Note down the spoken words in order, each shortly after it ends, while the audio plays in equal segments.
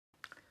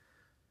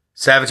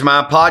Savage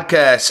Mind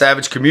Podcast,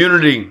 Savage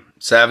Community,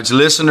 Savage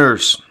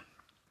listeners,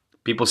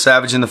 people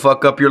savaging the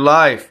fuck up your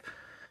life.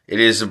 It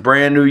is a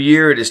brand new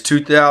year. It is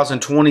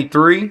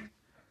 2023.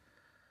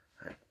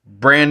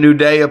 Brand new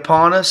day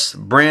upon us.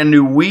 Brand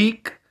new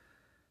week.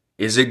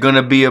 Is it going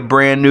to be a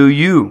brand new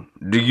you?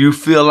 Do you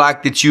feel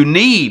like that you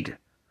need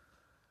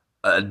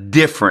a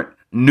different,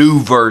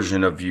 new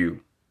version of you?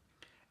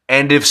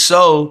 And if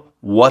so,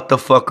 what the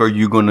fuck are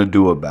you going to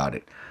do about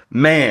it?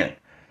 Man,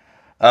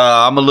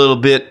 I'm a little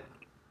bit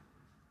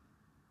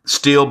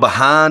still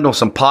behind on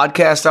some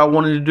podcasts I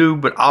wanted to do,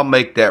 but I'll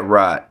make that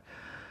right.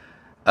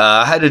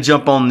 I had to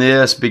jump on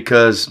this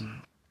because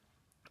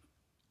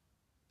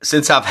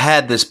since I've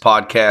had this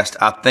podcast,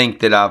 I think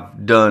that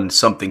I've done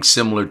something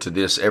similar to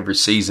this every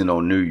season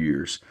on New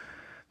Year's.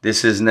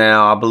 This is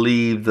now, I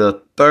believe,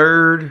 the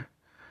third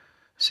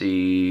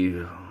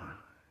New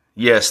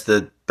Year's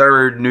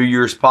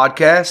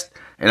podcast,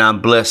 and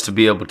I'm blessed to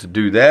be able to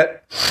do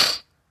that.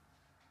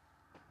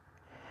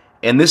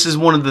 And this is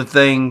one of the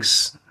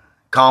things,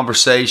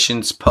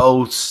 conversations,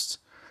 posts,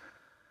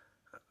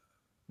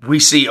 we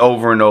see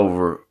over and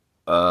over.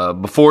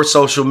 Before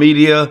social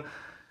media,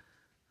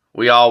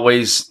 we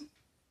always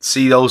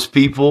see those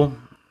people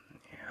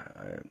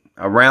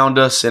around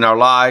us in our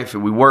life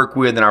that we work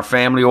with in our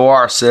family or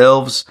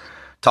ourselves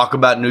talk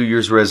about New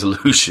Year's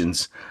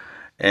resolutions.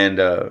 And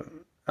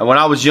when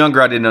I was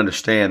younger, I didn't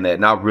understand that,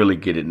 and I really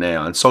get it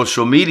now. And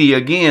social media,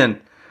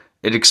 again,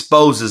 it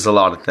exposes a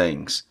lot of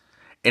things.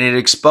 And it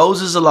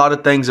exposes a lot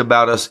of things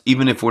about us,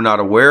 even if we're not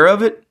aware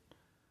of it.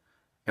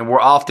 And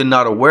we're often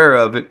not aware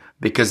of it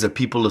because the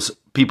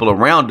people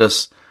around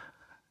us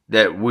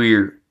that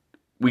we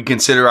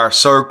consider our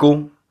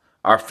circle,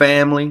 our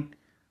family,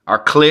 our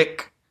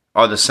clique,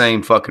 are the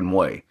same fucking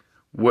way.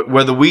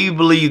 Whether we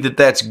believe that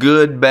that's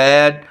good,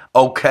 bad,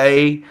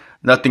 okay,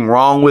 nothing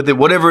wrong with it,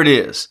 whatever it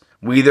is,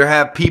 we either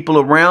have people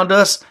around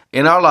us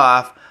in our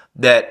life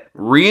that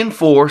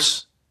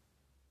reinforce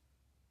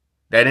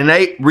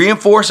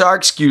our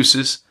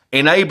excuses,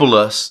 enable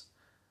us,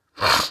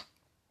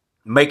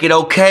 make it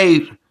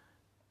okay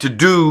to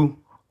do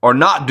or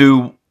not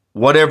do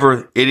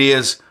whatever it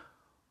is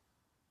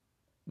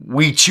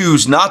we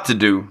choose not to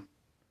do.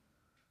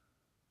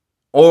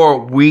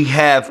 Or we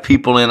have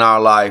people in our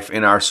life,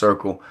 in our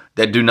circle,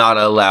 that do not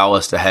allow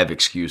us to have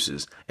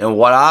excuses. And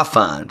what I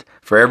find,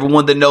 for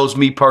everyone that knows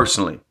me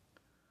personally,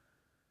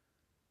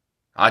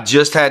 I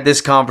just had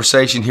this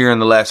conversation here in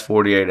the last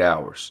 48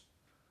 hours.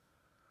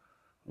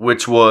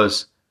 Which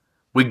was,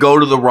 we go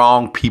to the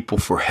wrong people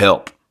for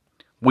help.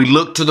 We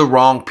look to the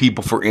wrong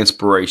people for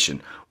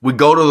inspiration. We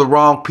go to the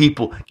wrong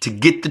people to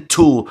get the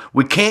tool.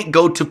 We can't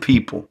go to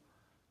people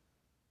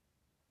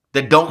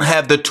that don't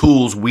have the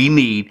tools we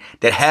need,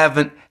 that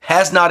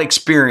has not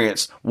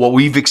experienced what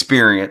we've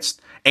experienced,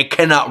 and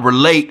cannot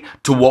relate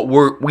to what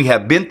we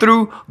have been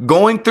through,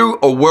 going through,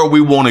 or where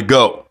we want to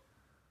go.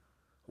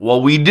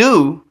 What we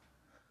do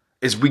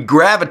is we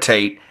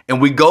gravitate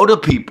and we go to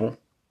people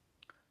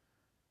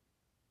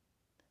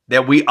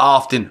that we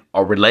often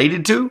are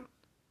related to,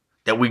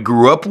 that we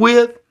grew up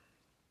with,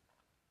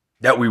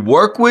 that we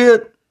work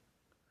with,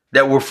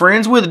 that we're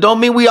friends with. It don't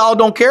mean we all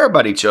don't care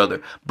about each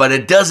other, but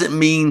it doesn't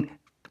mean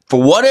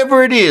for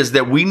whatever it is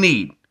that we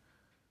need.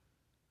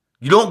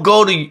 You don't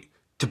go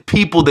to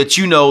people that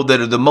you know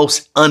that are the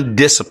most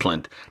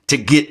undisciplined to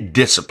get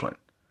disciplined.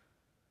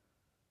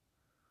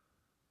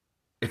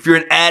 If you're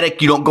an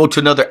addict, you don't go to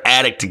another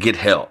addict to get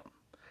help.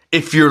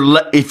 If you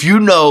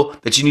know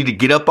that you need to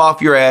get up off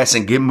your ass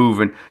and get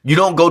moving, you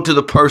don't go to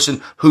the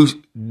person who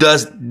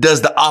does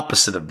the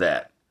opposite of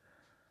that.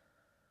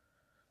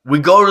 We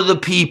go to the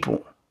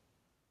people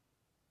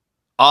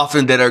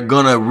often that are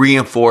going to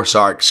reinforce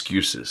our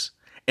excuses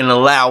and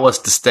allow us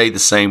to stay the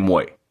same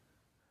way.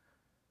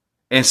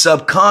 And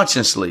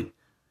subconsciously,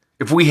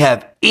 if we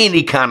have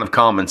any kind of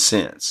common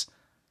sense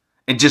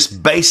and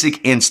just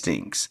basic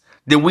instincts,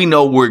 then we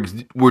know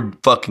we're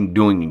fucking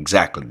doing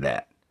exactly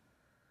that.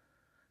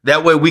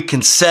 That way we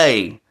can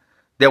say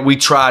that we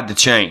tried to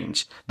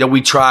change, that we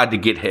tried to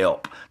get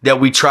help, that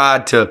we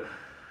tried to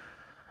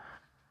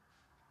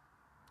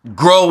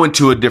grow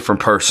into a different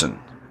person.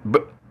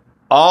 But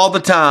all the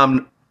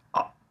time,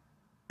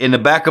 in the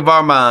back of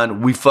our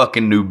mind, we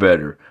fucking knew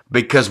better.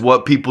 Because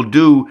what people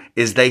do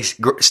is they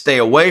stay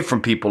away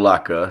from people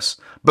like us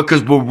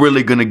because we're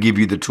really going to give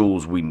you the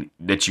tools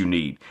that you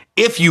need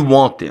if you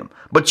want them.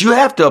 But you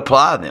have to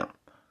apply them.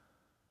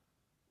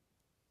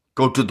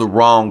 Go to the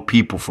wrong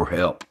people for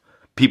help.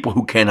 People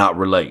who cannot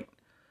relate.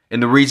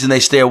 And the reason they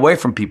stay away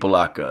from people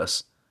like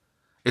us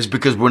is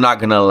because we're not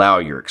going to allow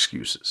your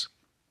excuses.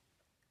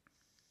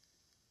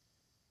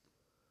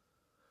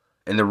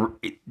 And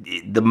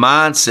the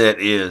mindset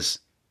is,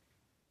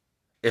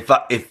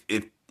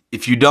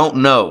 if you don't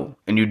know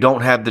and you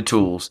don't have the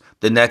tools,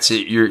 then that's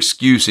your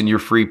excuse and your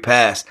free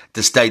pass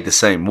to stay the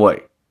same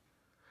way.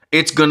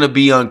 It's going to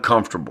be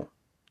uncomfortable.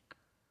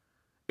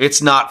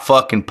 It's not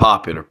fucking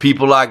popular.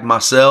 People like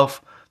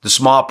myself, the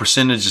small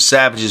percentage of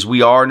savages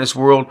we are in this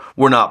world,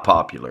 we're not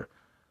popular.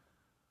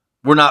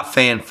 We're not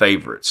fan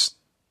favorites.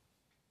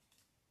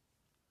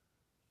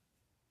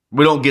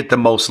 We don't get the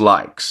most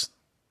likes.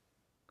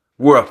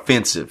 We're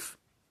offensive,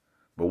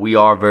 but we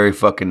are very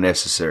fucking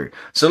necessary.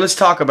 So let's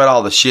talk about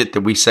all the shit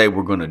that we say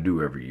we're going to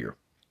do every year.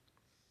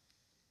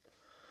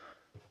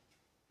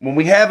 When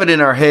we have it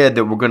in our head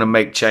that we're going to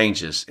make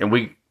changes,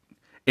 and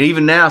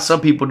even now, some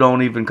people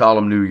don't even call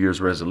them New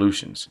Year's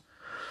resolutions.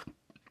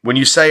 When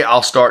you say,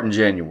 I'll start in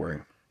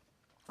January,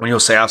 when you'll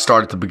say, I'll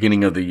start at the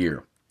beginning of the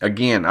year.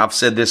 Again, I've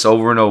said this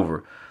over and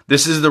over.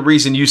 This is the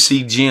reason you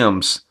see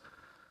gyms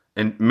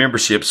and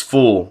memberships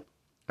full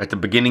at the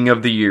beginning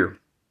of the year.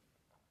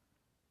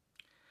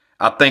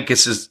 I think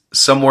it's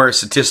somewhere a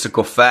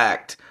statistical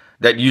fact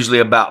that usually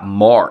about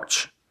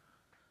March,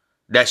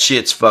 that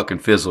shit's fucking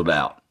fizzled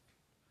out.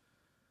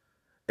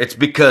 It's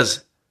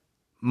because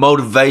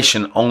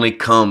motivation only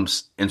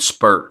comes in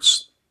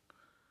spurts.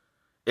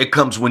 It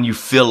comes when you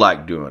feel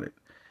like doing it.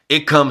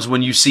 It comes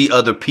when you see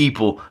other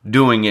people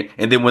doing it,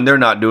 and then when they're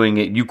not doing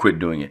it, you quit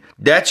doing it.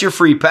 That's your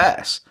free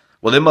pass.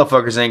 Well, them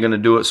motherfuckers ain't going to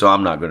do it, so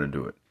I'm not going to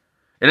do it.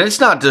 And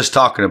it's not just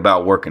talking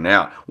about working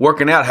out.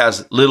 Working out has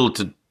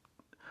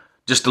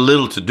just a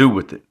little to do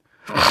with it.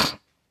 And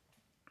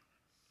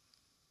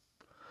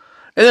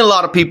then a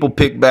lot of people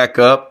pick back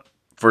up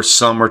for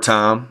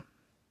summertime.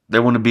 They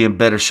want to be in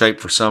better shape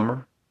for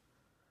summer.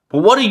 But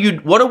what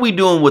are we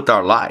doing with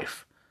our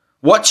life?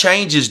 What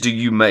changes do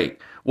you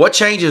make? What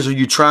changes are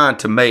you trying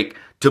to make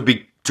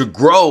to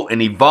grow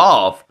and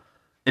evolve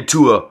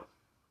into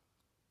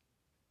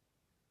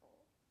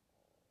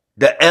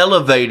the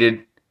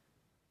elevated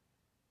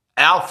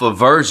alpha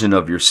version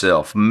of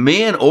yourself,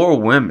 men or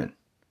women?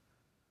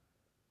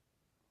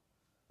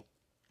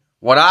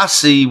 What I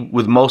see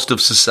with most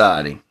of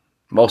society,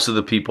 most of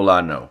the people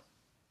I know,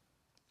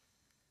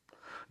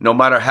 no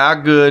matter how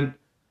good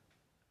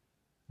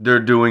they're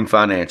doing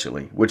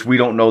financially, which we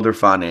don't know their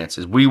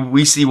finances.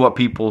 We see what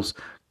people's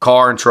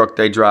car and truck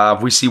they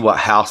drive. We see what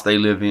house they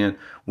live in.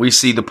 We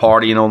see the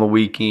partying on the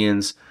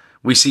weekends.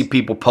 We see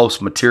people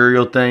post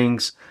material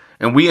things.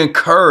 And we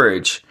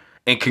encourage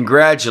and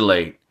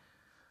congratulate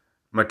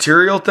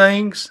material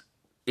things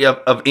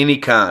of any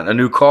kind. A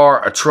new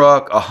car, a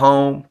truck, a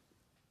home.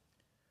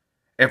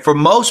 And for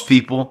most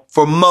people,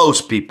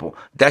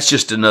 that's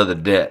just another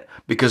debt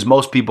because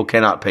most people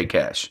cannot pay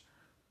cash.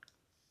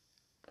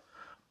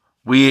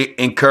 We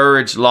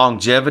encourage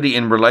longevity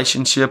in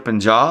relationship and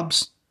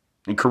jobs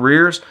and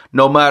careers.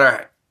 No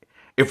matter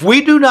if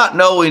we do not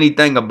know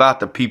anything about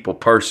the people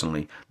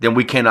personally, then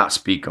we cannot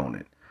speak on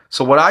it.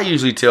 So what I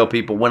usually tell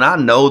people, when I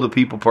know the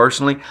people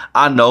personally,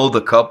 I know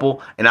the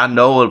couple and I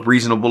know a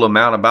reasonable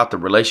amount about the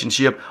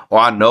relationship, or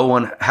I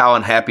know how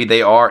unhappy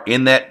they are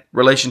in that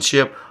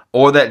relationship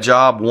or that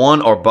job,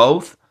 one or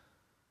both.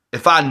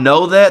 If I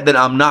know that, then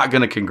I'm not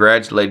going to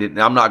congratulate it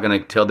and I'm not going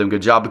to tell them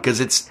good job because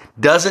it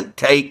doesn't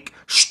take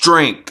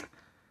strength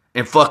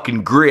and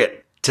fucking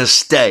grit to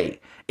stay.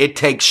 It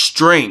takes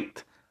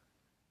strength,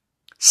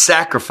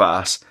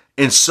 sacrifice,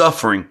 and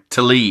suffering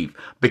to leave.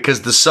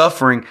 Because the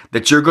suffering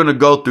that you're going to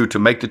go through to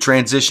make the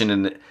transition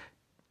and the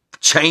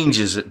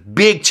changes,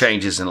 big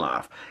changes in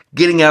life.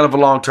 Getting out of a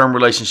long-term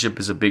relationship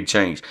is a big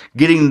change.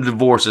 Getting a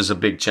divorce is a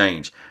big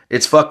change.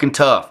 It's fucking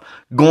tough.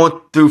 Going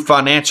through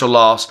financial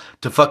loss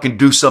to fucking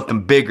do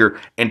something bigger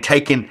and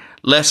taking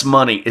less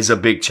money is a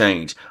big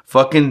change.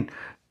 Fucking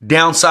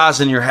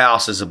downsizing your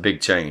house is a big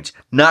change.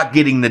 Not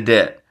getting the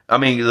debt. I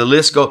mean, the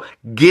list goes.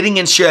 Getting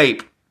in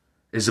shape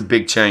is a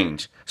big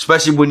change,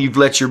 especially when you've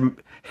let your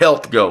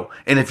health go.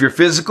 And if your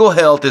physical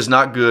health is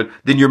not good,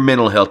 then your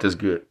mental health is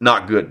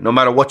not good, no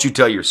matter what you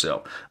tell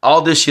yourself.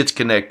 All this shit's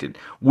connected.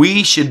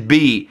 We should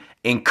be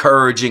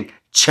encouraging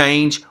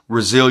change,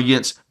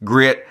 resilience,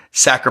 grit,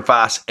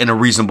 sacrifice, and a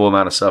reasonable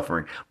amount of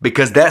suffering,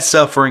 because that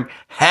suffering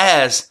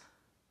has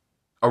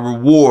a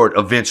reward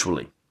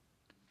eventually,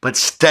 but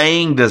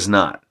staying does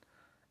not.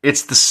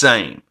 It's the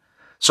same.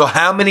 So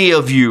how many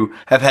of you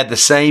have had the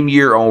same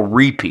year on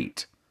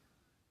repeat?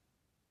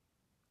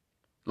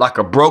 Like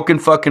a broken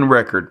fucking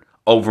record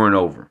over and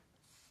over.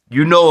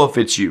 You know if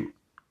it's you.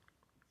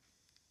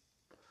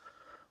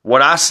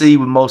 What I see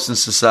with most in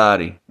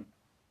society,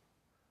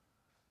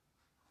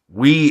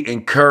 we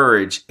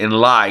encourage and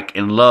like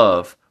and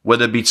love,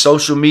 whether it be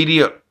social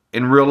media,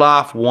 in real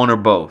life, one or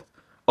both,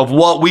 of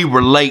what we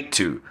relate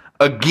to.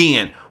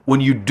 Again,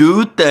 when you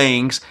do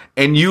things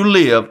and you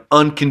live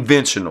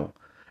unconventional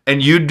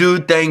and you do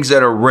things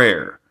that are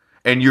rare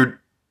and you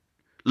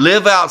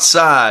live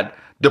outside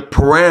the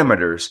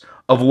parameters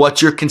of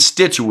what your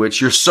constituents,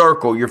 your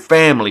circle, your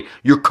family,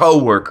 your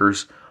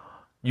coworkers,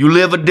 you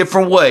live a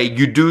different way.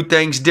 You do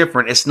things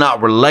different. It's not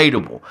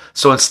relatable.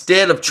 So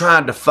instead of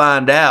trying to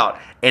find out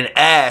and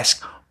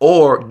ask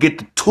or get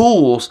the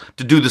tools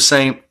to do the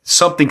same,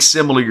 something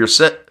similar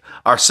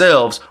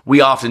ourselves,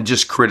 we often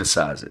just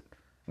criticize it.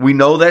 We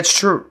know that's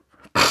true.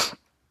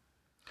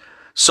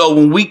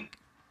 So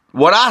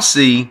what I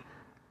see,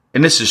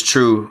 and this is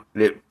true,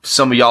 that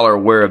some of y'all are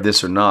aware of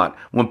this or not,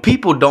 when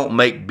people don't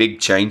make big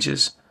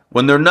changes,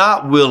 when they're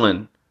not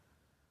willing,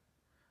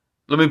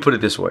 let me put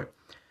it this way.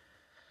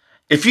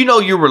 If you know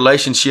your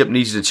relationship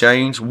needs to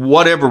change,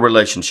 whatever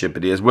relationship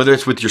it is, whether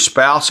it's with your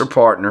spouse or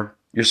partner,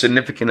 your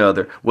significant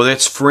other, whether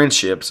it's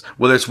friendships,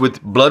 whether it's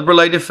with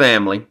blood-related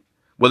family,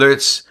 whether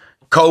it's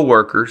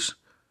co-workers,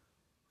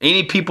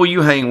 any people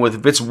you hang with,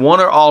 if it's one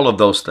or all of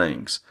those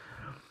things,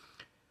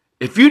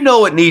 if you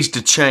know it needs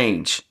to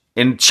change,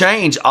 and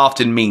change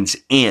often means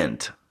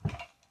end.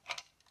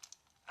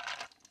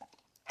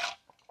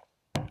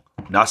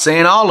 Not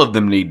saying all of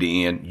them need to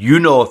end. You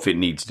know if it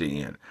needs to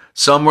end.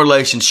 Some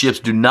relationships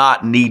do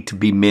not need to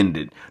be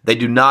mended. They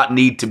do not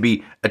need to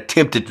be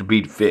attempted to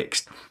be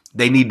fixed.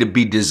 They need to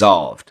be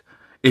dissolved.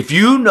 If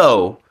you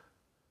know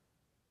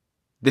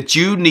that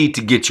you need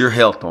to get your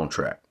health on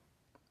track,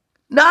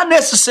 not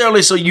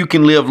necessarily so you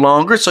can live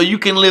longer, so you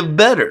can live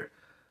better,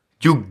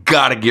 you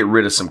got to get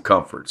rid of some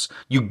comforts.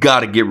 You got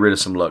to get rid of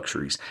some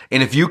luxuries.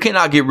 And if you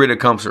cannot get rid of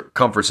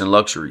comforts and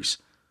luxuries,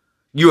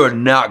 you are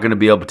not going to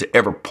be able to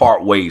ever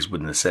part ways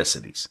with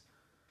necessities.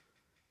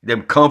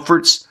 Them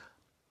comforts,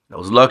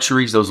 those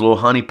luxuries, those little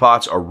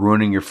honeypots are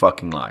ruining your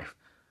fucking life.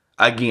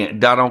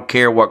 Again, I don't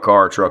care what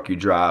car or truck you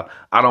drive.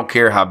 I don't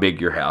care how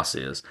big your house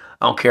is.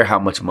 I don't care how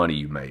much money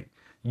you make.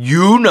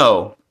 You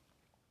know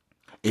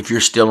if you're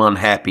still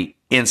unhappy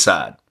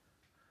inside,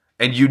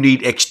 and you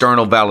need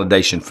external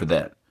validation for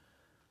that.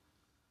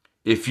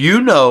 If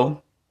you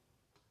know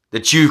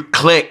that you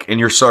click and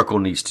your circle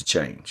needs to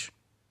change.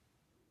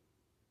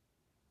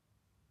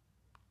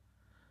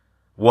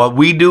 What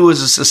we do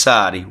as a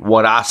society,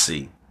 what I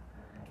see,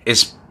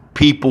 is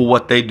people,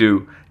 what they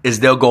do is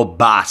they'll go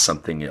buy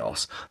something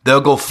else.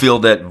 They'll go fill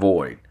that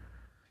void.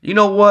 You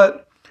know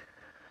what?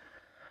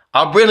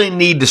 I really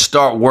need to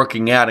start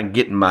working out and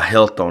getting my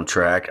health on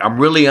track. I'm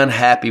really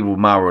unhappy with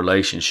my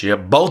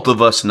relationship. Both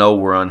of us know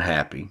we're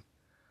unhappy.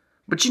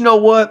 But you know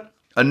what?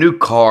 A new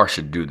car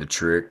should do the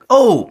trick.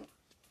 Oh,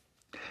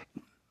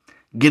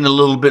 getting a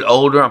little bit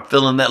older. I'm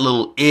feeling that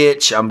little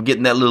itch. I'm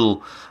getting that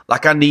little,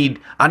 like I need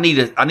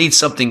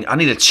something. I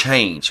need a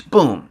change.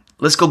 Boom.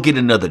 Let's go get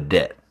another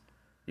debt.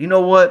 You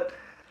know what?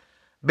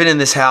 Been in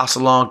this house a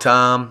long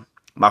time.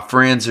 My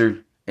friends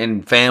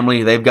and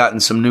family, they've gotten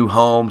some new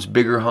homes,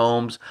 bigger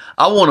homes.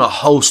 I want to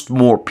host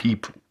more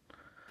people.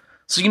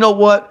 So you know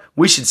what?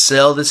 We should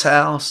sell this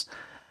house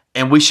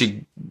and we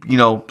should,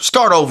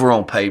 start over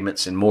on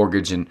payments and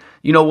mortgage. And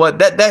you know what?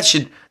 That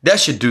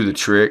should do the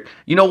trick.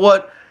 You know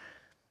what?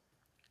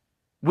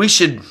 We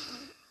should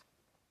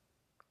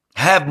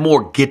have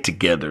more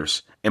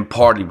get-togethers and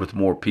party with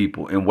more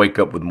people and wake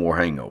up with more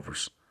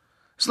hangovers.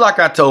 It's like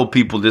I told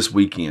people this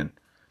weekend.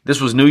 This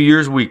was New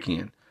Year's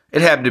weekend.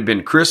 It happened to have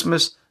been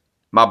Christmas,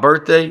 my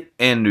birthday,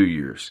 and New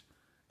Year's.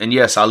 And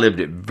yes, I lived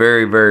it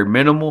very, very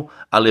minimal.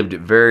 I lived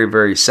it very,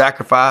 very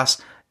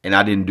sacrificed, and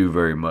I didn't do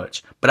very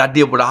much. But I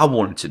did what I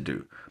wanted to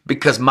do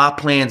because my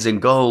plans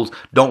and goals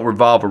don't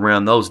revolve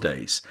around those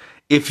days.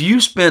 If you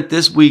spent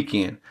this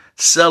weekend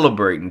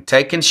celebrating,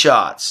 taking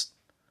shots,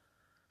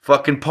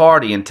 fucking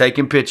partying,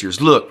 taking pictures,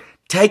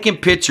 taking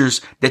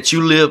pictures that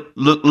you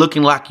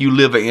looking like you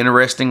live an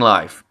interesting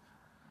life.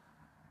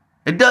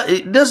 It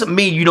doesn't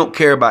mean you don't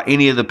care about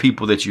any of the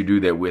people that you do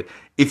that with.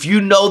 If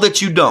you know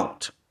that you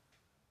don't,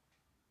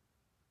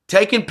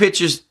 taking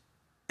pictures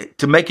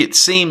to make it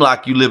seem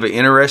like you live an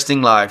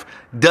interesting life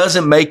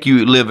doesn't make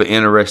you live an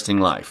interesting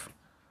life.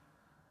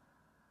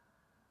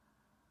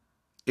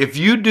 If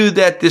you do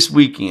that this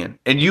weekend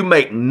and you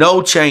make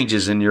no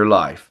changes in your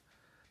life,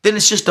 then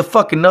it's just a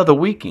fucking another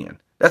weekend.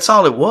 That's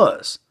all it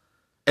was.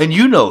 And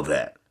you know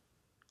that.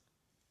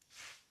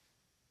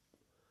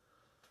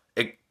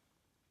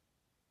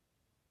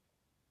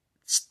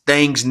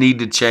 Things need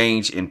to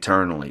change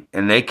internally,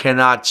 and they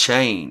cannot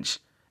change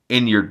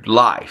in your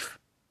life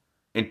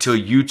until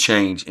you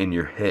change in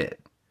your head,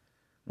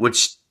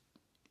 which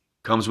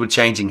comes with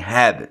changing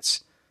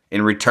habits.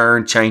 In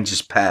return,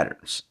 changes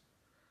patterns,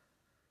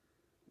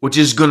 which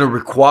is going to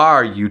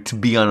require you to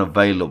be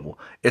unavailable.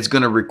 It's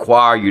going to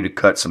require you to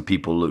cut some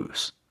people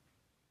loose.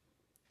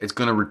 It's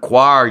going to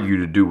require you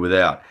to do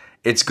without.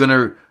 It's going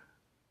to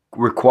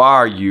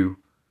require you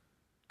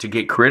to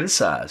get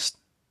criticized.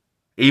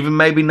 Even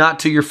maybe not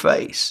to your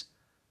face.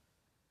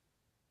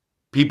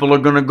 People are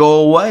going to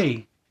go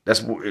away.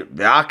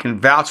 I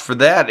can vouch for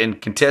that and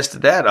contest to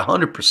that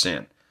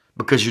 100%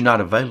 because you're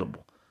not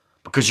available,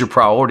 because your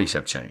priorities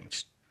have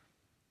changed.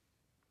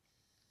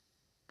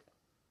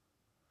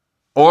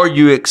 Or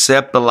you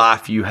accept the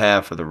life you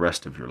have for the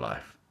rest of your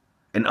life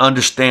and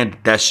understand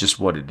that that's just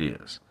what it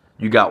is.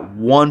 You got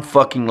one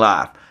fucking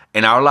life,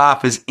 and our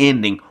life is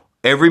ending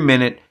every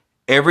minute,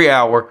 every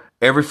hour,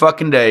 every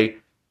fucking day.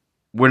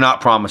 We're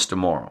not promised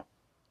tomorrow.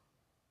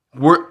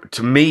 We're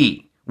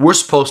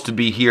supposed to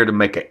be here to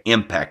make an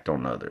impact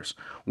on others.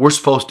 We're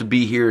supposed to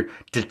be here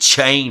to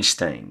change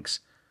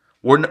things.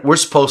 We're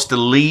supposed to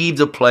leave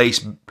the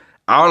place,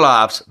 our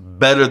lives,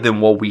 better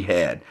than what we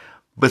had.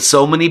 But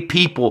so many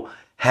people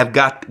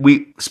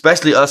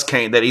especially us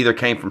that either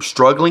came from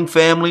struggling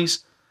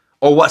families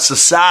or what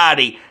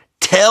society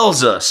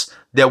tells us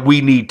that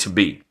we need to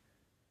be,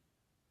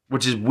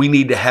 which is we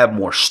need to have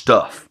more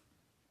stuff.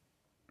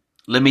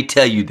 Let me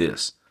tell you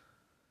this.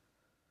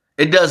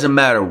 It doesn't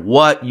matter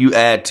what you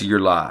add to your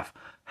life,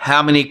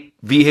 how many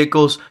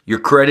vehicles, your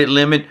credit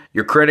limit,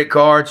 your credit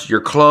cards, your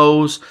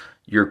clothes,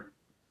 your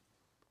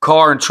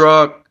car and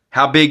truck,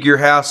 how big your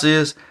house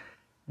is.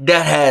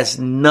 That has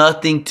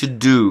nothing to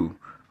do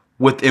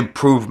with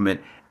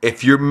improvement.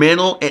 If your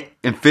mental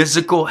and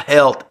physical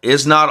health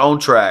is not on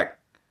track,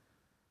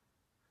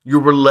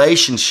 your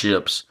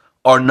relationships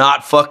are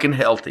not fucking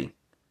healthy,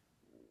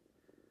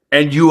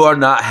 and you are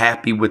not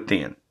happy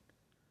within.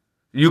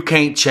 You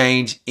can't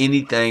change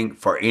anything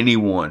for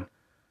anyone.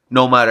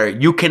 No matter,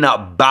 you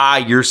cannot buy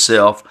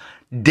yourself,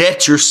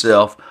 debt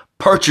yourself,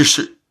 purchase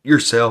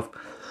yourself,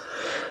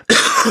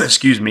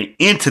 excuse me,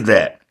 into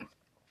that.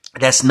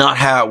 That's not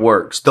how it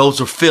works. Those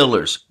are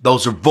fillers.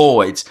 Those are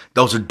voids.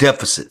 Those are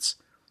deficits.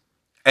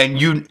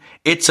 And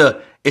it's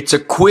a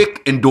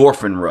quick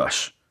endorphin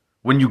rush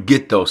when you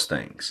get those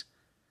things.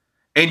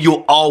 And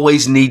you'll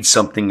always need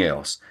something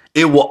else.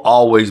 It will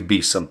always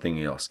be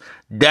something else.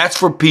 That's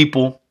for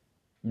people.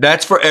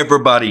 That's for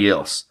everybody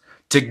else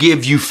to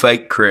give you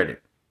fake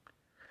credit.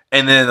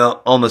 And then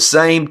at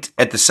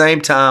the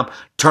same time,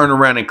 turn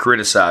around and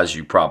criticize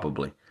you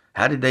probably.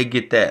 How did they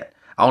get that?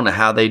 I don't know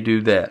how they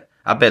do that.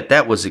 I bet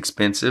that was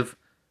expensive.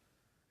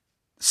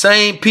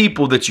 Same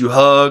people that you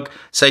hug,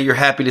 say you're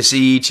happy to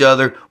see each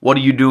other. What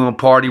are you doing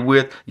party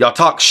with? Y'all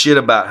talk shit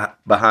about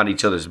behind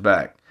each other's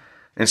back.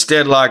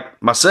 Instead,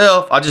 like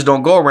myself, I just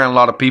don't go around a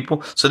lot of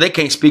people, so they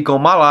can't speak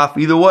on my life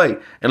either way,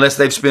 unless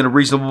they've spent a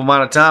reasonable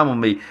amount of time with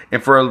me.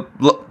 And for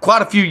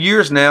quite a few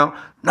years now,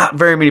 not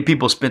very many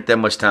people spent that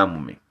much time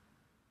with me.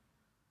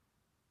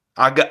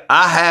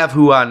 I have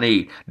who I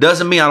need.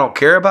 Doesn't mean I don't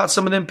care about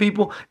some of them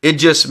people. It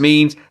just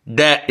means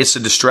that it's a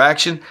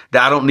distraction,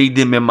 that I don't need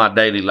them in my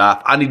daily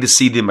life. I need to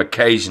see them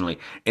occasionally.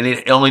 And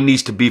it only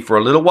needs to be for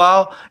a little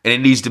while, and it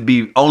needs to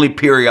be only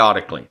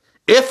periodically,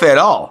 if at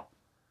all.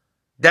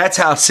 That's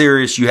how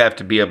serious you have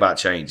to be about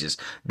changes.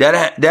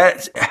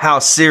 That's how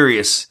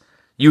serious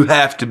you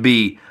have to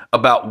be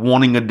about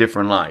wanting a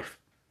different life.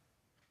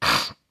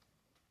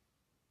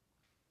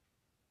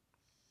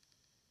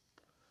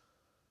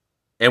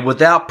 And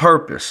without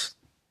purpose,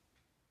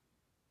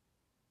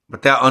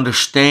 without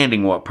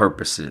understanding what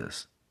purpose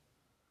is,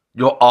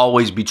 you'll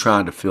always be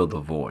trying to fill the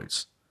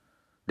voids.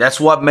 That's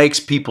what makes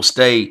people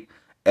stay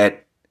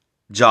at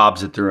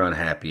jobs that they're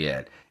unhappy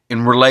at,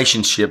 in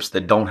relationships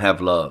that don't have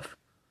love.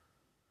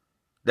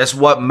 That's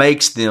what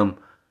makes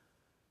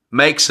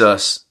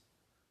us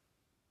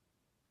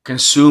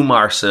consume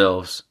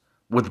ourselves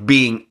with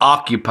being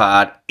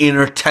occupied,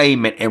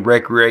 entertainment, and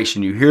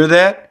recreation. You hear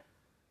that?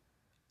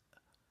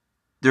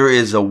 There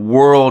is a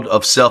world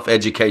of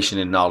self-education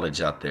and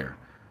knowledge out there.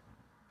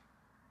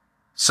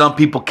 Some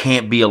people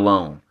can't be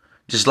alone.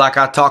 Just like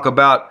I talk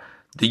about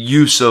the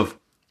use of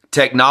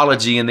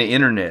technology and the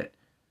internet.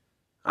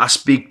 I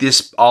speak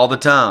this all the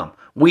time.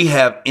 We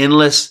have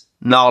endless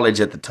knowledge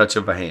at the touch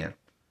of a hand.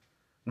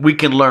 We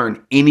can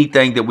learn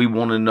anything that we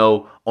want to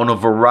know on a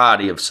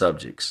variety of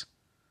subjects.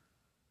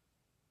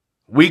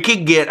 We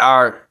can get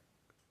our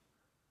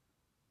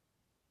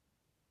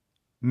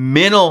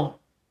mental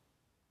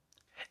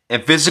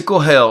and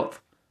physical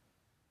health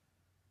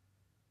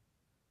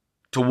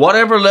to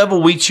whatever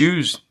level we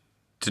choose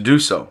to do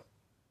so.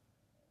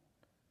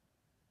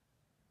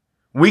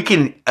 We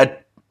can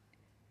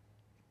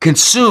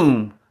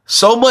consume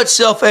so much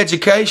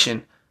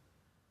self-education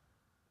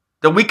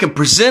that we can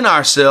present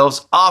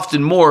ourselves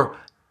often more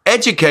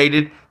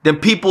educated than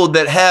people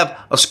that have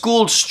a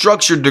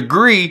school-structured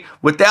degree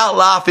without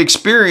life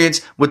experience,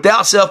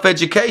 without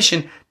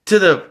self-education, to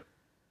the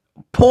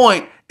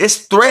point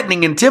it's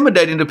threatening,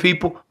 intimidating to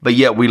people, but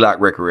yet we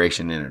like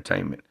recreation and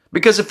entertainment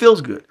because it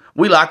feels good.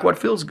 We like what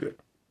feels good.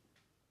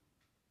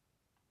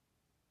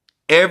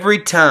 Every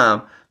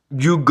time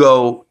you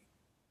go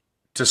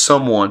to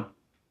someone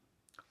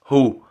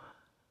who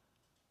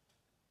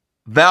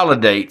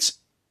validates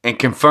and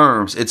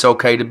confirms it's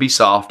okay to be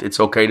soft, it's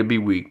okay to be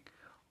weak,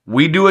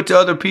 we do it to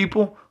other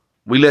people,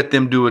 we let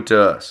them do it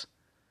to us.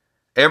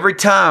 Every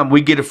time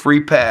we get a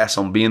free pass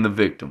on being the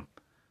victim.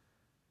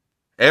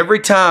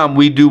 Every time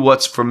we do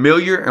what's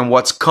familiar and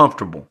what's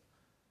comfortable,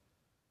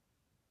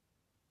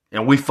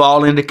 and we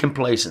fall into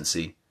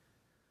complacency,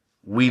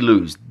 we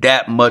lose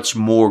that much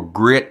more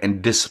grit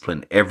and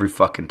discipline every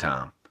fucking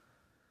time.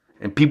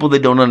 And people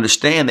that don't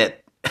understand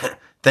that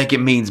think it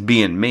means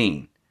being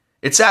mean.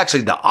 It's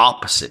actually the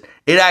opposite.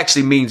 It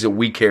actually means that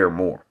we care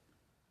more.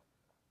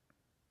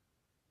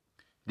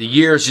 The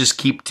years just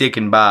keep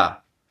ticking by.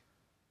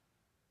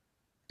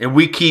 And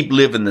we keep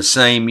living the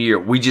same year.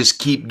 We just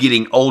keep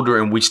getting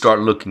older and we start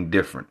looking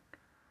different.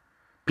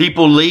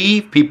 People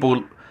leave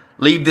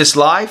this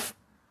life.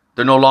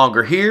 They're no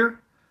longer here.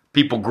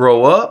 People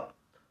grow up.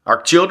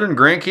 Our children,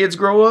 grandkids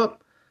grow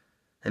up.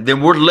 And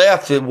then we're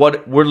left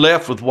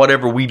with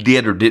whatever we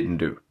did or didn't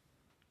do.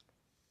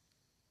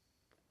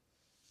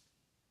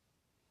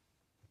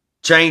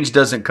 Change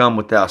doesn't come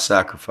without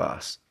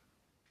sacrifice.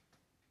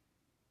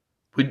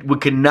 We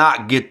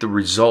cannot get the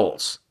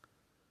results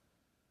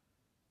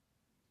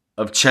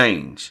of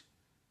change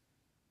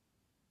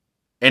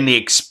and the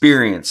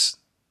experience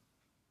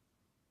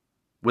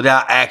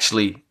without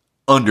actually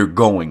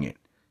undergoing it.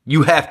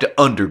 You have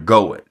to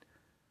undergo it.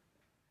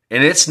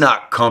 And it's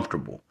not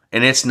comfortable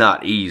and it's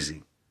not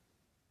easy.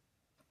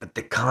 But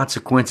the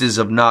consequences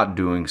of not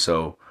doing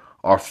so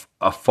are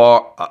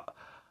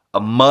a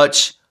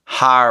much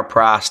higher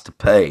price to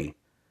pay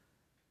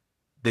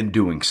than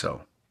doing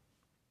so.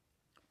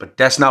 But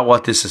that's not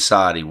what this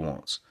society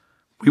wants.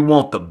 We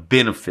want the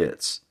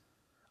benefits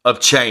of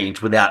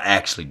change without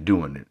actually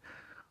doing it.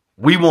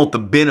 We want the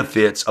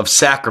benefits of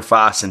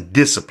sacrifice and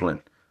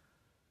discipline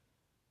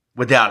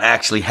without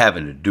actually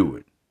having to do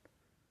it.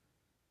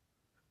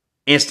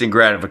 Instant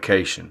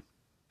gratification,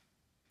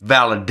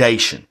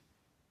 validation,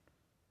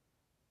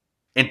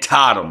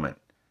 entitlement.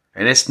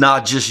 And it's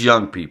not just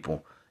young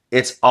people.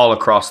 It's all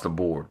across the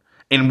board.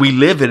 And we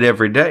live it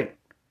every day.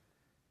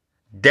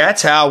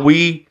 That's how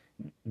we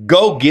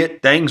go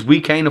get things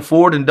we can't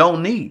afford and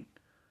don't need.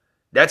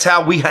 That's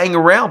how we hang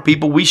around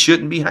people we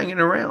shouldn't be hanging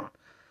around.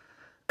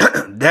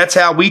 That's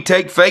how we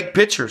take fake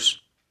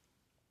pictures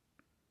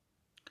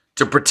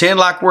to pretend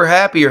like we're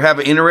happy or have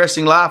an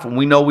interesting life when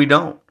we know we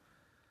don't.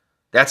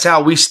 That's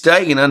how we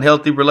stay in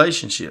unhealthy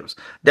relationships.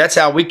 That's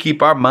how we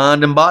keep our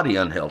mind and body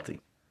unhealthy.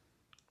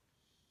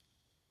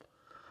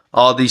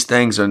 All these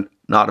things are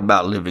not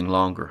about living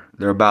longer.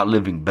 They're about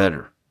living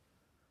better.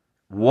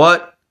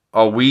 What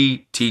are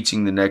we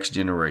teaching the next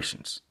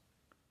generations?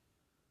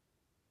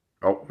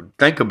 Oh,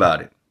 think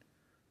about it.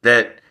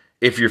 That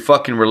if your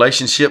fucking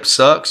relationship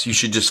sucks, you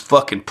should just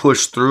fucking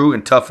push through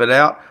and tough it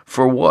out.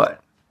 For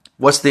what?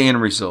 What's the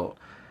end result?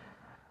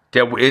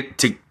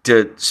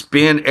 To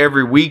spend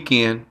every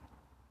weekend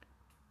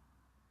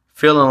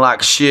feeling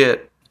like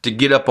shit, to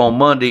get up on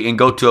Monday and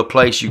go to a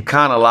place you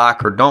kind of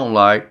like or don't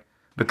like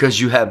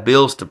because you have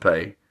bills to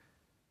pay.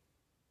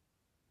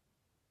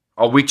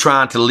 Are we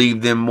trying to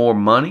leave them more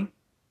money?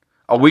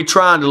 Are we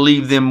trying to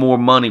leave them more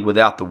money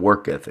without the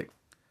work ethic,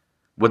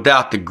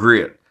 without the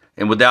grit,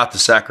 and without the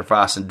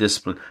sacrifice and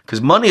discipline? Because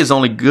money is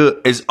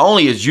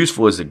only as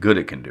useful as the good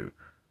it can do.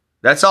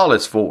 That's all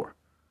it's for.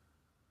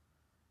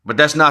 But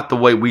that's not the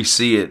way we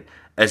see it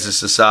as a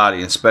society,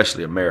 and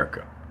especially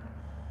America.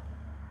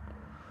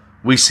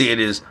 We see it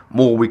as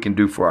more we can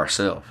do for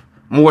ourselves,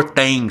 more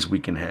things we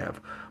can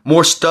have,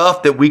 more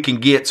stuff that we can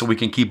get so we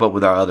can keep up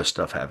with our other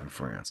stuff having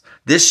friends.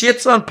 This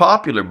shit's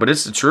unpopular, but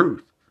it's the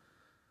truth.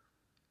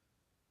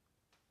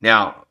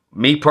 Now,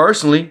 me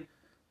personally,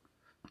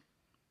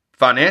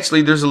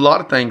 financially, there's a lot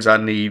of things I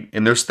need,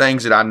 and there's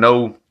things that I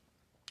know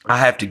I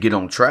have to get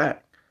on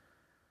track.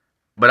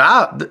 But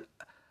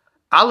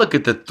I look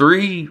at the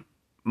 3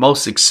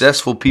 most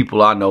successful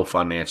people I know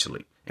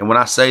financially. And when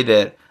I say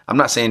that, I'm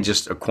not saying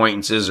just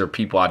acquaintances or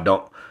people I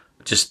don't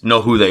just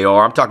know who they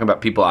are. I'm talking about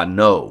people I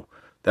know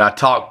that I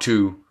talk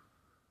to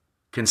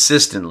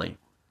consistently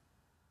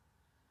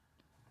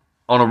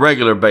on a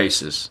regular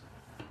basis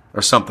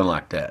or something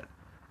like that.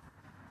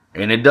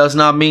 And it does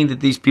not mean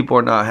that these people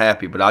are not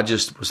happy, but I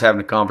just was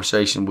having a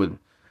conversation with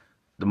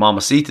the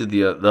Mamacita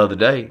the other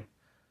day.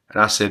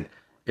 And I said,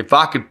 if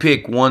I could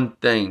pick one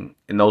thing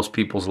in those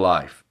people's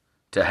life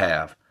to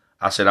have,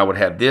 I said I would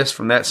have this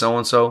from that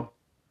so-and-so.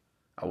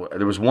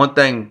 There was one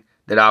thing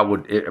that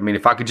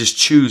if I could just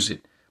choose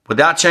it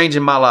without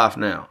changing my life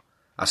now,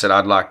 I said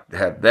I'd like to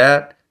have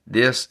that,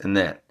 this, and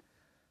that.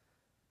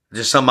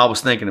 Just something I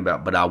was thinking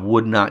about, but I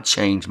would not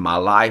change my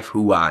life,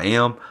 who I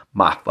am,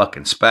 my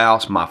fucking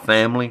spouse, my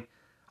family.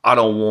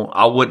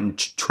 I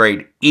wouldn't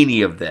trade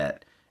any of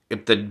that.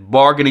 If the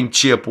bargaining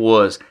chip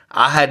was,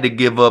 I had to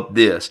give up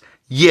this.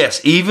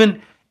 Yes,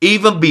 even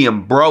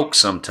being broke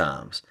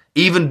sometimes,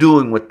 even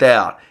doing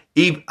without.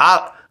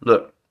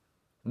 Look,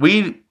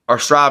 we are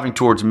striving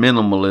towards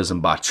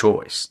minimalism by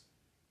choice.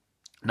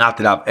 Not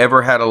that I've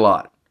ever had a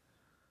lot.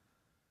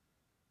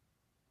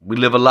 We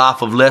live a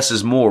life of less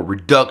is more,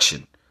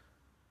 reduction.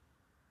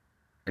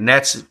 And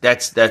that's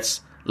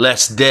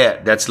less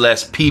debt, that's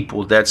less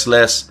people, that's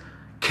less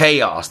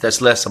chaos,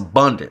 that's less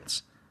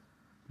abundance.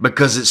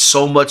 Because it's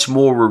so much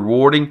more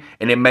rewarding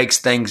and it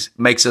makes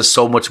us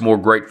so much more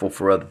grateful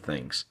for other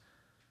things.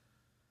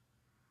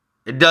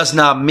 It does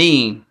not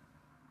mean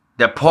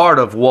that part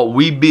of what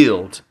we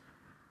build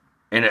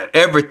and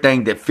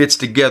everything that fits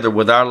together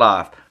with our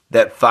life,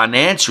 that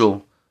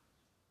financial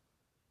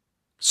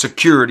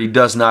security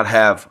does not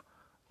have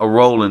a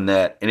role in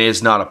that and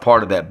is not a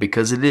part of that,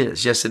 because it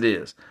is. Yes, it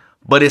is.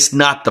 But it's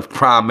not the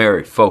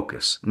primary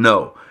focus.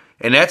 No.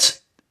 And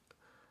that's,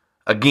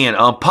 again,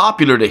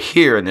 unpopular to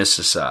hear in this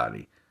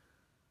society.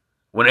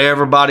 When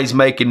everybody's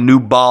making new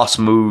boss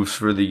moves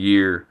for the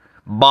year,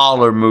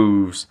 baller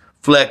moves,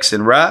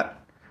 flexing, right?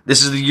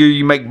 This is the year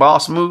you make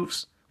boss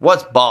moves?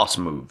 What's boss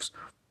moves?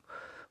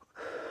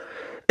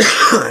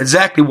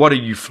 Exactly what are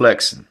you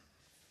flexing?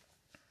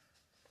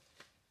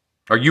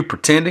 Are you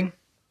pretending?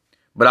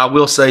 But I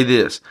will say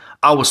this.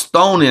 I was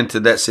thrown into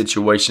that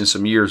situation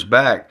some years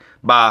back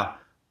by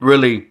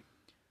really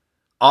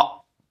a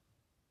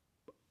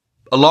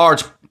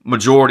large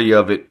majority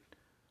of it.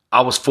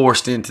 I was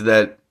forced into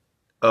that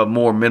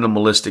more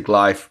minimalistic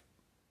life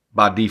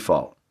by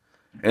default.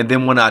 And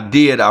then when I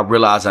did, I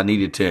realized I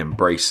needed to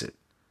embrace it.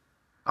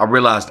 I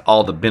realized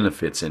all the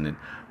benefits in it.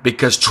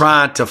 Because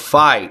trying to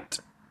fight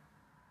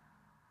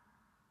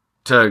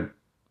to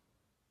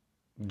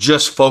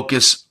just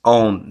focus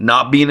on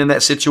not being in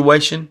that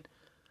situation,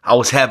 I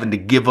was having to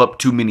give up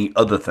too many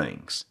other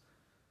things.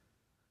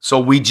 So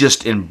we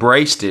just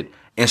embraced it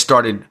and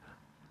started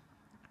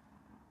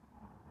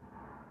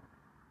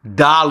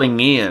dialing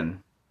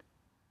in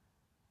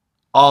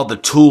all the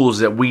tools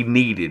that we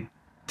needed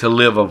to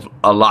live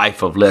a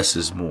life of less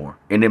is more.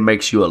 And it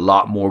makes you a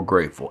lot more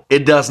grateful.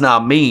 It does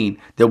not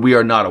mean that we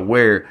are not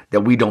aware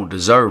that we don't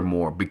deserve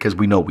more, because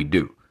we know we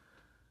do.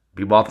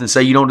 People often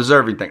say you don't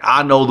deserve anything.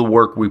 I know the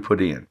work we put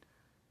in.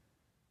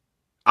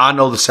 I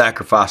know the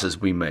sacrifices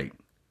we make.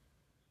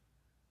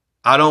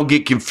 I don't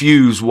get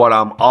confused what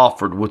I'm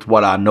offered with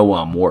what I know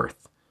I'm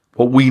worth.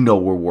 What we know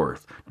we're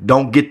worth.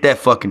 Don't get that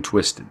fucking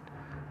twisted.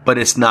 But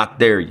it's not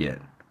there yet.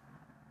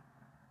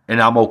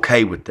 And I'm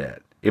okay with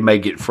that. It may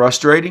get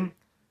frustrating.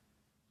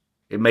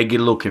 It may get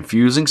a little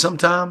confusing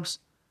sometimes.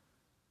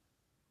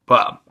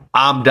 But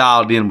I'm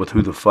dialed in with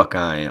who the fuck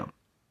I am.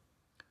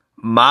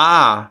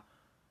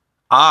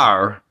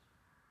 Our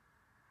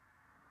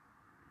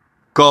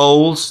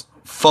goals,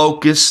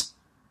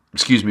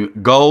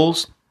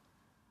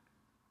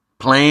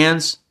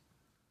 plans,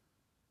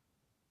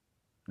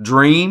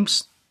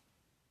 dreams.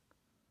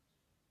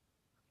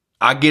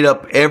 I get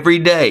up every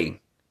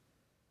day,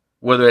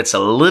 whether it's a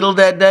little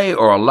that day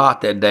or a lot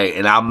that day,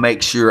 and I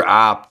make sure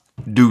I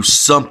do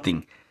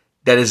something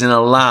that is in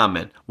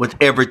alignment with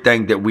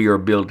everything that we are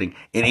building.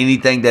 And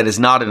anything that is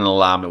not in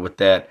alignment with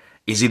that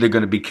is either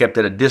going to be kept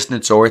at a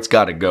distance or it's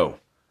got to go.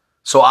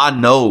 So I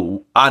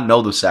know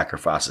the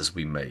sacrifices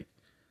we make.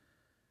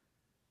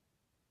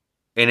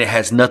 And it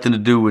has nothing to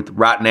do with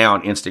right now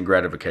and instant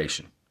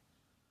gratification.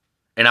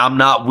 And I'm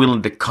not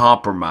willing to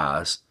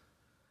compromise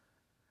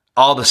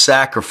all the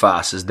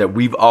sacrifices that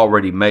we've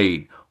already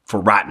made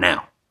for right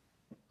now.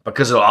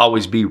 Because it'll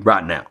always be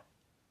right now.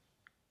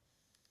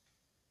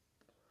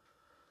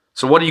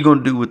 So what are you going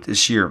to do with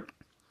this year?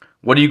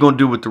 What are you going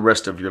to do with the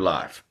rest of your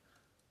life?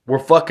 We're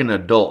fucking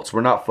adults.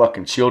 We're not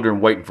fucking children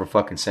waiting for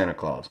fucking Santa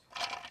Claus.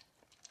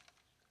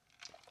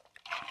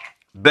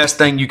 Best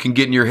thing you can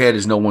get in your head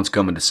is no one's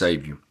coming to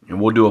save you. And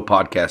we'll do a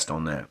podcast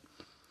on that.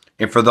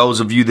 And for those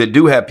of you that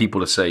do have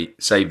people to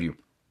save you,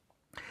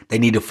 they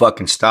need to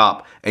fucking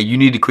stop. And you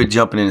need to quit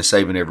jumping in and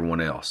saving everyone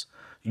else.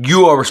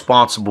 You are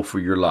responsible for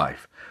your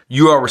life.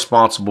 You are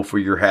responsible for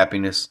your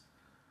happiness.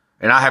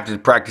 And I have to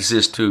practice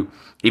this too.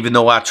 Even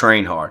though I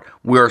train hard,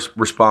 we're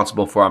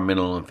responsible for our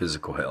mental and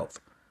physical health.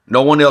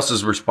 No one else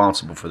is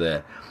responsible for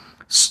that.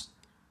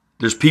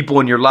 There's people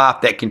in your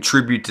life that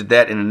contribute to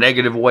that in a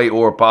negative way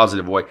or a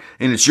positive way.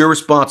 And it's your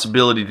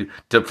responsibility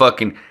to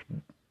fucking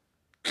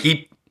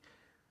keep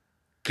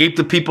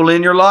the people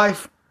in your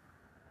life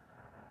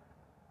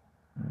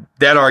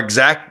that are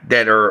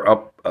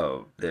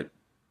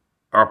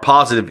a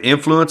positive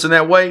influence in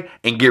that way,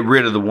 and get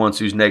rid of the ones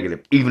who's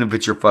negative, even if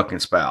it's your fucking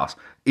spouse,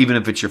 even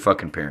if it's your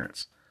fucking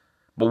parents.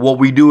 But what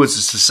we do as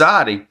a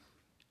society,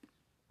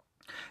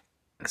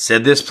 I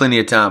said this plenty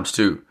of times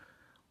too.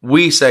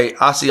 We say,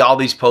 I see all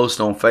these posts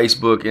on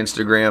Facebook,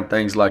 Instagram,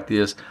 things like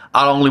this.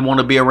 I only want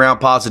to be around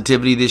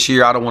positivity this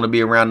year. I don't want to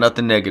be around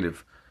nothing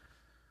negative.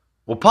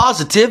 Well,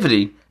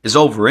 positivity is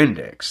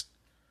over-indexed.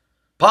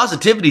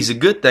 Positivity is a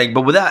good thing,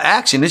 but without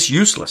action, it's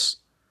useless.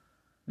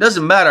 It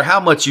doesn't matter how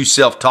much you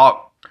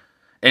self-talk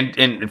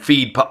and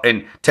feed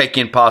and take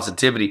in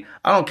positivity.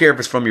 I don't care if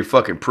it's from your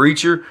fucking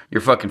preacher,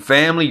 your fucking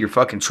family, your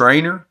fucking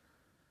trainer.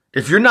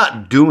 If you're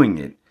not doing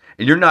it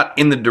and you're not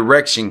in the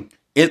direction,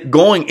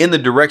 going in the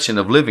direction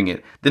of living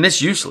it, then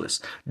it's useless.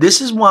 This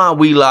is why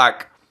we're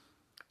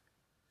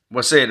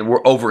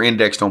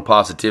over-indexed on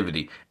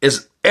positivity.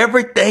 Is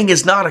everything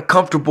is not a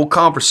comfortable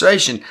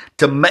conversation.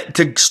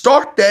 To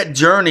start that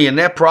journey and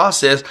that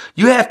process,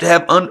 you have to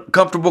have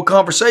uncomfortable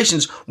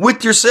conversations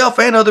with yourself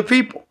and other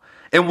people.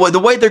 And the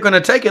way they're going to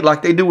take it,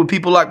 like they do with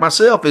people like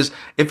myself, is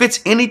if it's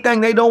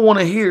anything they don't want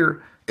to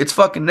hear, it's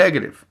fucking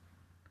negative.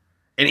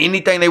 And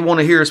anything they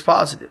want to hear is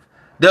positive.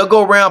 They'll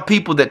go around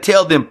people that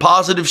tell them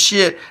positive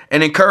shit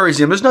and encourage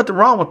them. There's nothing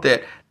wrong with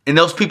that. And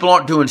those people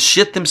aren't doing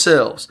shit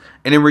themselves.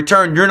 And in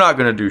return, you're not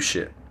going to do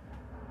shit.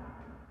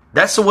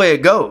 That's the way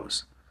it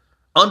goes.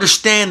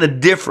 Understand the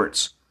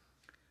difference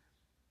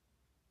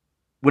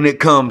when it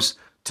comes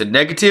to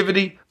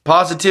negativity,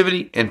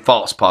 positivity, and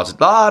false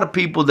positivity. A lot of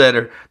people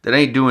that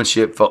ain't doing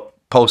shit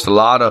post a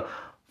lot of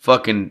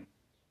fucking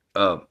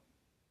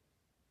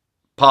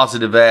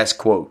positive ass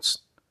quotes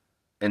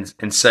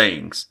and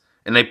sayings,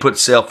 and they put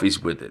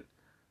selfies with it.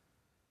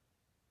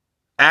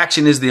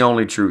 Action is the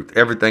only truth.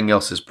 Everything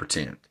else is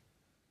pretend.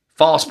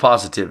 False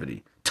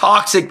positivity.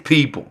 Toxic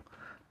people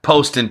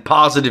posting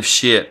positive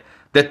shit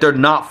that they're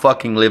not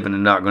fucking living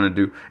and not going to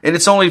do. And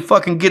it's only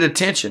fucking get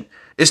attention.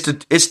 It's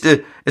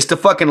to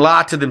fucking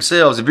lie to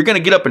themselves. If you're going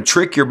to get up and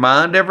trick your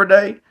mind every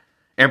day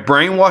and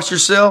brainwash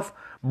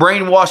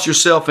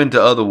yourself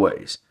into other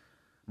ways.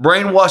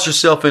 Brainwash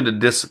yourself into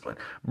discipline.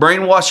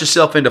 Brainwash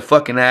yourself into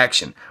fucking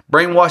action.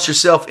 Brainwash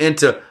yourself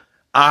into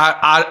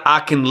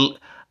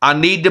I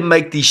need to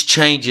make these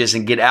changes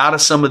and get out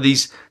of some of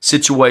these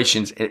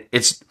situations.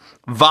 It's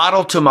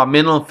vital to my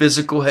mental and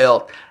physical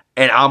health.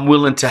 and I'm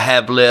willing to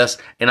have less,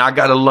 and I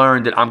got to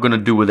learn that I'm going to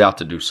do without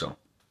to do so.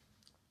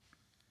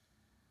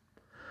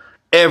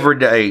 Every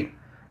day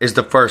is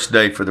the first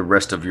day for the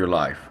rest of your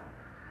life.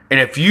 And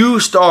if you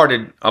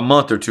started a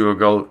month or two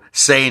ago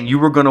saying you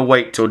were going to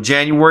wait till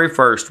January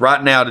 1st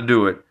right now to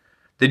do it,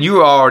 then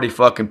you're already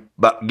fucking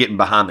getting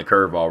behind the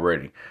curve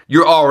already.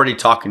 You're already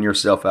talking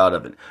yourself out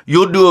of it.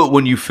 You'll do it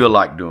when you feel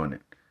like doing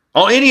it.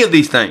 On any of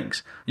these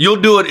things,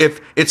 you'll do it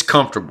if it's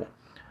comfortable.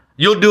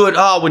 You'll do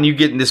it, when you're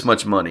getting this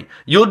much money.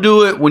 You'll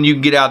do it when you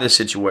can get out of this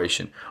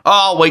situation.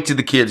 I'll wait till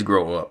the kids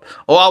grow up.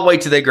 I'll wait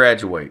till they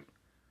graduate.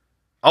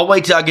 I'll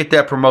wait till I get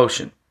that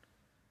promotion.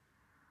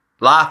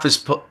 Life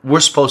is, we're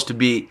supposed to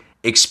be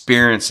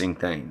experiencing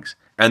things,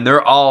 and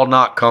they're all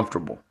not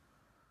comfortable.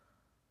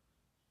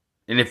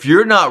 And if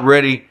you're not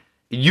ready,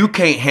 you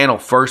can't handle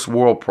first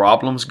world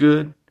problems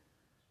good.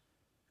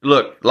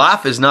 Look,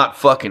 life is not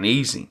fucking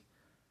easy.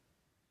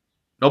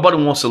 Nobody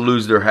wants to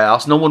lose their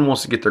house. No one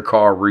wants to get their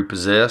car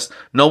repossessed.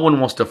 No one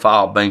wants to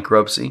file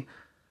bankruptcy.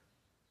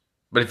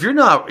 But if you're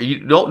not,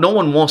 no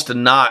one wants to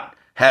not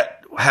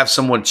have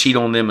someone cheat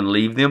on them and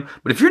leave them.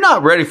 But if you're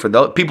not ready for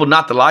those people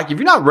not to like you, if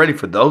you're not ready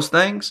for those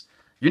things,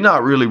 you're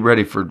not really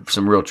ready for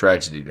some real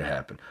tragedy to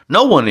happen.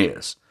 No one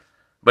is.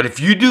 But if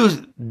you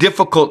do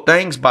difficult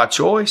things by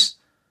choice,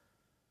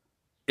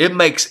 it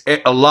makes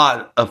a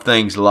lot of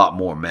things a lot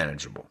more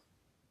manageable.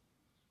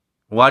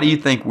 Why do you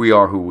think we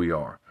are who we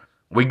are?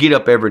 We get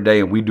up every day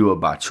and we do it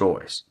by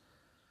choice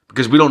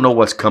because we don't know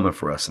what's coming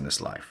for us in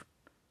this life.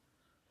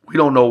 We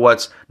don't know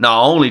what's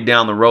not only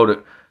down the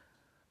road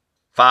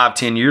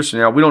 5-10 years from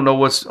now, we don't know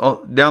what's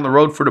down the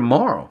road for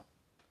tomorrow.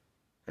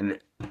 And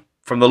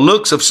from the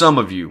looks of some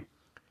of you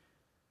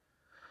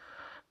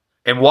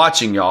and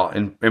watching y'all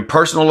in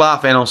personal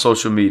life and on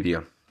social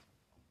media,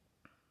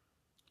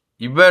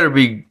 you better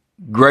be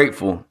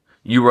grateful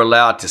you were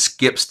allowed to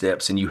skip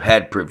steps and you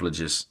had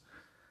privileges.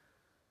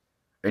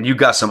 And you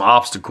got some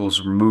obstacles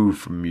removed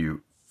from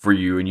you for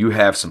you, and you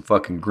have some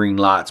fucking green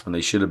lights when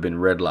they should have been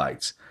red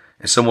lights.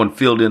 And someone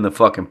filled in the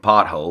fucking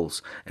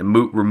potholes and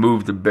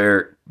removed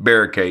the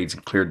barricades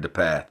and cleared the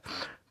path.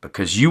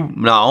 Because you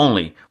not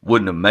only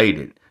wouldn't have made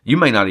it, you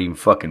may not even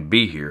fucking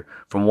be here.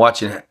 From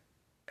watching,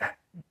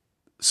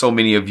 so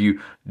many of you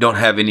don't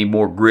have any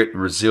more grit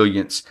and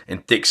resilience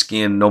and thick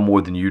skin no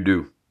more than you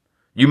do.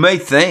 You may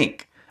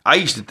think, I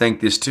used to think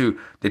this too,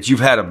 that you've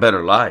had a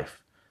better life.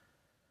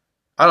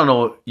 I don't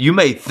know, you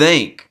may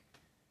think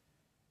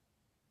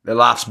that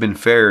life's been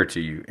fairer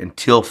to you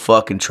until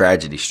fucking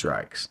tragedy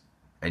strikes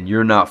and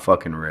you're not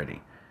fucking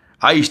ready.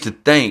 I used to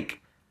think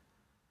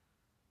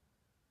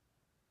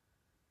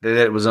that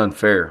it was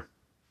unfair.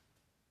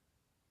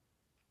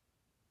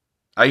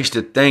 I used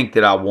to think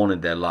that I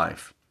wanted that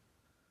life.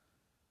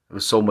 It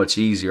was so much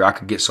easier. I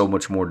could get so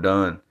much more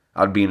done.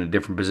 I'd be in a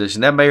different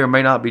position. That may or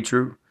may not be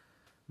true.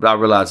 But I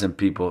realize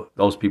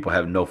those people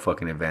have no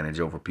fucking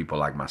advantage over people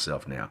like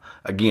myself now.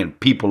 Again,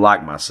 people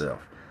like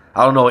myself.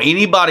 I don't know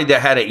anybody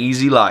that had an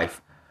easy life,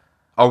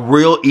 a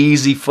real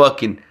easy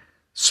fucking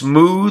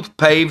smooth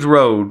paved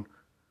road,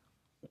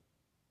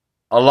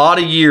 a lot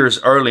of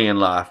years early in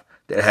life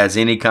that has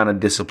any kind of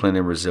discipline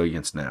and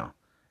resilience now.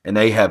 And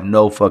you have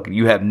no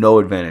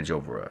advantage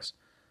over us.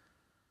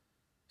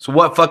 So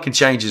what fucking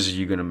changes are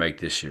you going to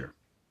make this year?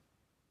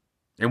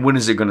 And when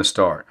is it going to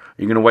start?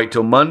 Are you going to wait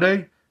till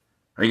Monday?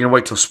 Are you going to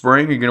wait till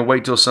spring? Are you going to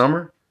wait till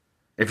summer?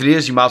 If it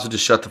is, you might as well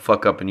just shut the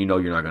fuck up and you know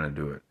you're not going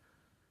to do it.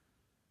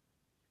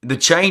 The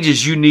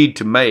changes you need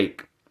to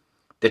make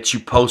that you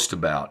post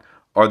about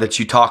or that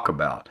you talk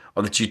about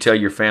or that you tell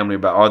your family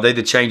about, are they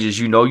the changes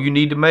you know you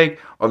need to make,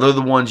 or are they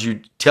the ones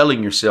you're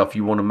telling yourself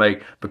you want to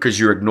make because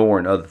you're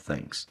ignoring other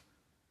things?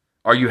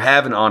 Are you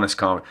having honest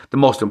conversations? The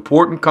most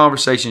important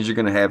conversations you're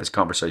going to have is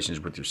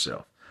conversations with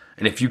yourself.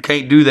 And if you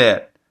can't do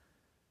that,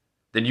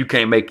 then you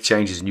can't make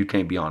changes and you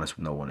can't be honest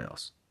with no one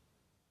else.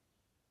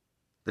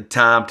 The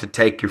time to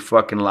take your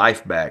fucking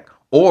life back.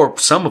 Or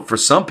for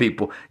some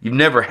people, you've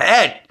never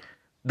had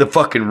the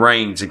fucking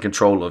reins and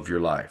control of your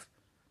life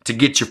to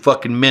get your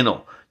fucking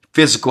mental,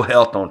 physical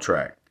health on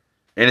track.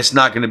 And it's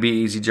not going to be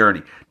an easy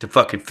journey to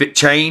fucking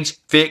change,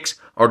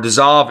 fix, or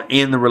dissolve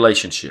in the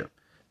relationship.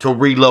 To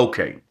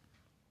relocate.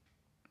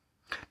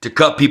 To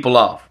cut people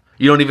off.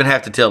 You don't even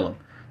have to tell them.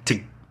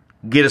 To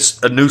get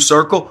a new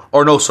circle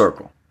or no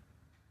circle.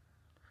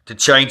 To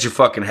change your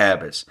fucking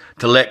habits.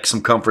 To let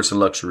some comforts and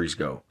luxuries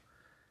go.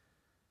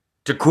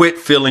 To quit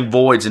filling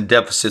voids and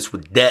deficits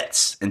with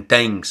debts and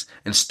things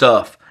and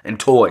stuff and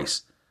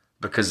toys.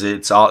 Because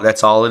that's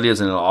all it is,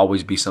 and it'll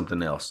always be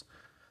something else.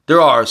 There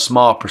are a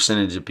small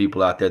percentage of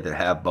people out there that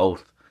have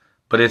both.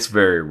 But it's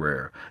very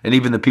rare. And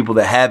even the people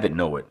that have it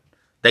know it.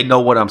 They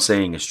know what I'm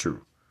saying is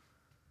true.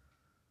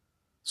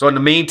 So in the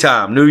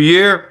meantime, new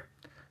year,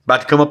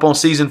 about to come up on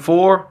season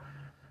 4.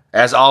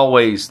 As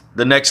always,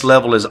 the next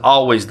level is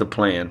always the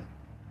plan.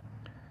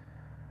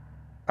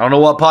 I don't know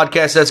what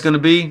podcast that's going to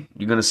be.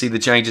 You're going to see the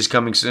changes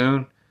coming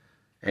soon.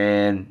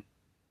 And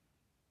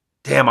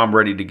damn, I'm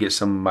ready to get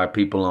some of my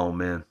people on,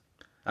 man.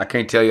 I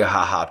can't tell you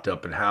how hopped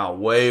up and how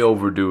way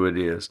overdue it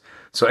is.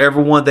 So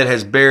everyone that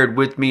has bared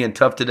with me and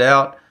toughed it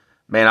out,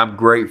 Man, I'm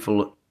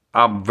grateful.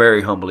 I'm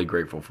very humbly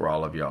grateful for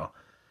all of y'all.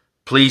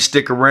 Please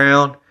stick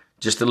around.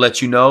 Just to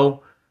let you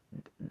know,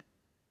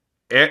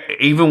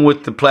 even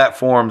with the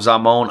platforms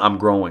I'm on, I'm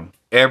growing.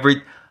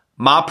 Again,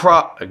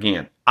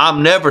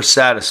 I'm never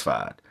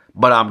satisfied,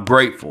 but I'm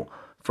grateful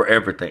for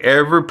everything.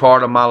 Every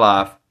part of my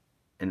life,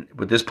 and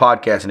with this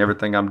podcast and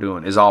everything I'm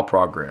doing, is all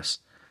progress.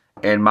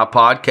 And my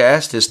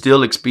podcast has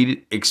still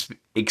exceeded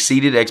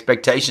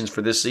expectations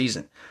for this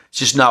season. It's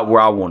just not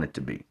where I want it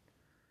to be.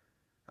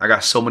 I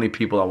got so many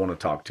people I want to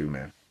talk to,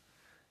 man.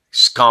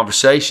 It's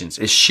conversations.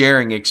 It's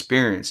sharing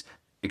experiences.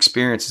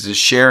 It's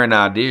sharing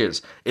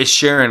ideas. It's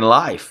sharing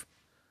life.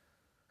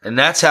 And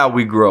that's how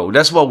we grow.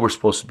 That's what we're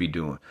supposed to be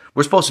doing.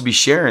 We're supposed to be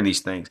sharing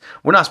these things.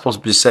 We're not supposed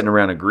to be just sitting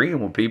around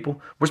agreeing with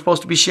people. We're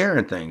supposed to be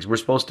sharing things. We're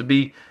supposed to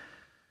be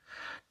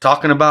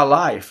talking about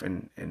life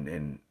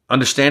and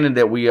understanding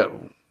that we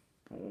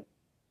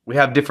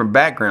have different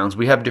backgrounds.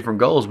 We have different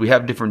goals. We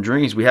have different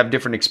dreams. We have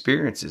different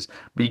experiences.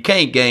 But you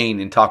can't gain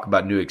and talk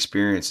about new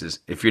experiences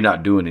if you're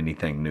not doing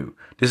anything new.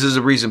 This is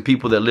the reason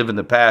people that live in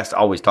the past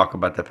always talk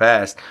about the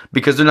past,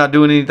 because they're not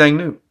doing anything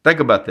new. Think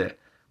about that.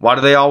 Why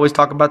do they always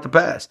talk about the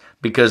past?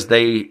 Because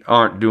they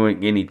aren't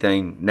doing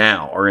anything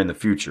now or in the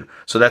future.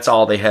 So that's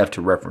all they have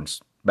to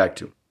reference back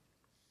to.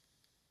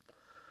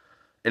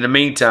 In the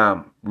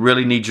meantime,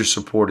 really need your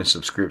support and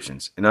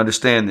subscriptions. And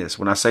understand this.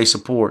 When I say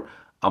support,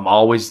 I'm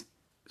always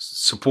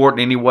supporting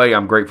any way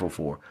I'm grateful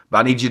for. But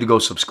I need you to go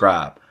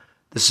subscribe.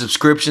 The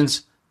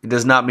subscriptions, it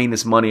does not mean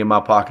it's money in my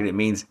pocket. It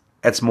means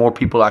that's more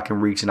people I can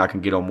reach and I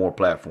can get on more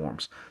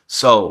platforms.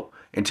 So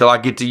until I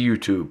get to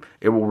YouTube,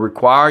 it will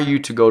require you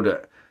to go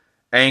to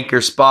Anchor,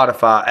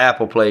 Spotify,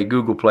 Apple Play,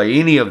 Google Play,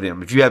 any of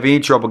them. If you have any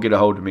trouble, get a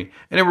hold of me.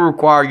 And it will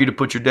require you to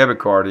put your debit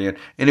card in,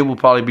 and it will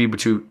probably be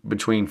between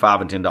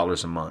 $5 and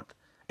 $10 a month.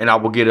 And I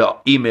will get an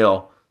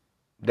email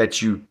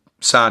that you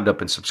signed up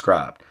and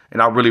subscribed.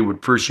 And I really would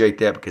appreciate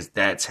that, because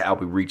that's how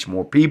we reach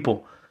more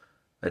people.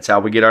 That's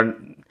how we get our...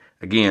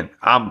 Again,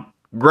 I'm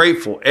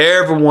grateful.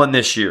 Everyone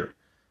this year.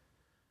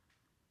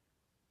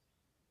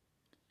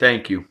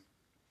 Thank you.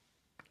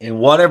 In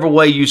whatever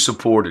way you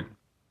supported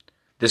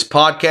this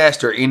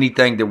podcast or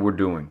anything that we're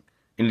doing,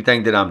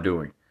 anything that I'm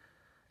doing.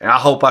 And I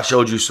hope I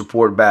showed you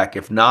support back.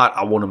 If not,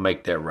 I want to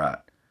make that right.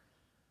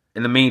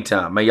 In the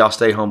meantime, may y'all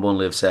stay humble and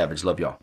live savage. Love y'all.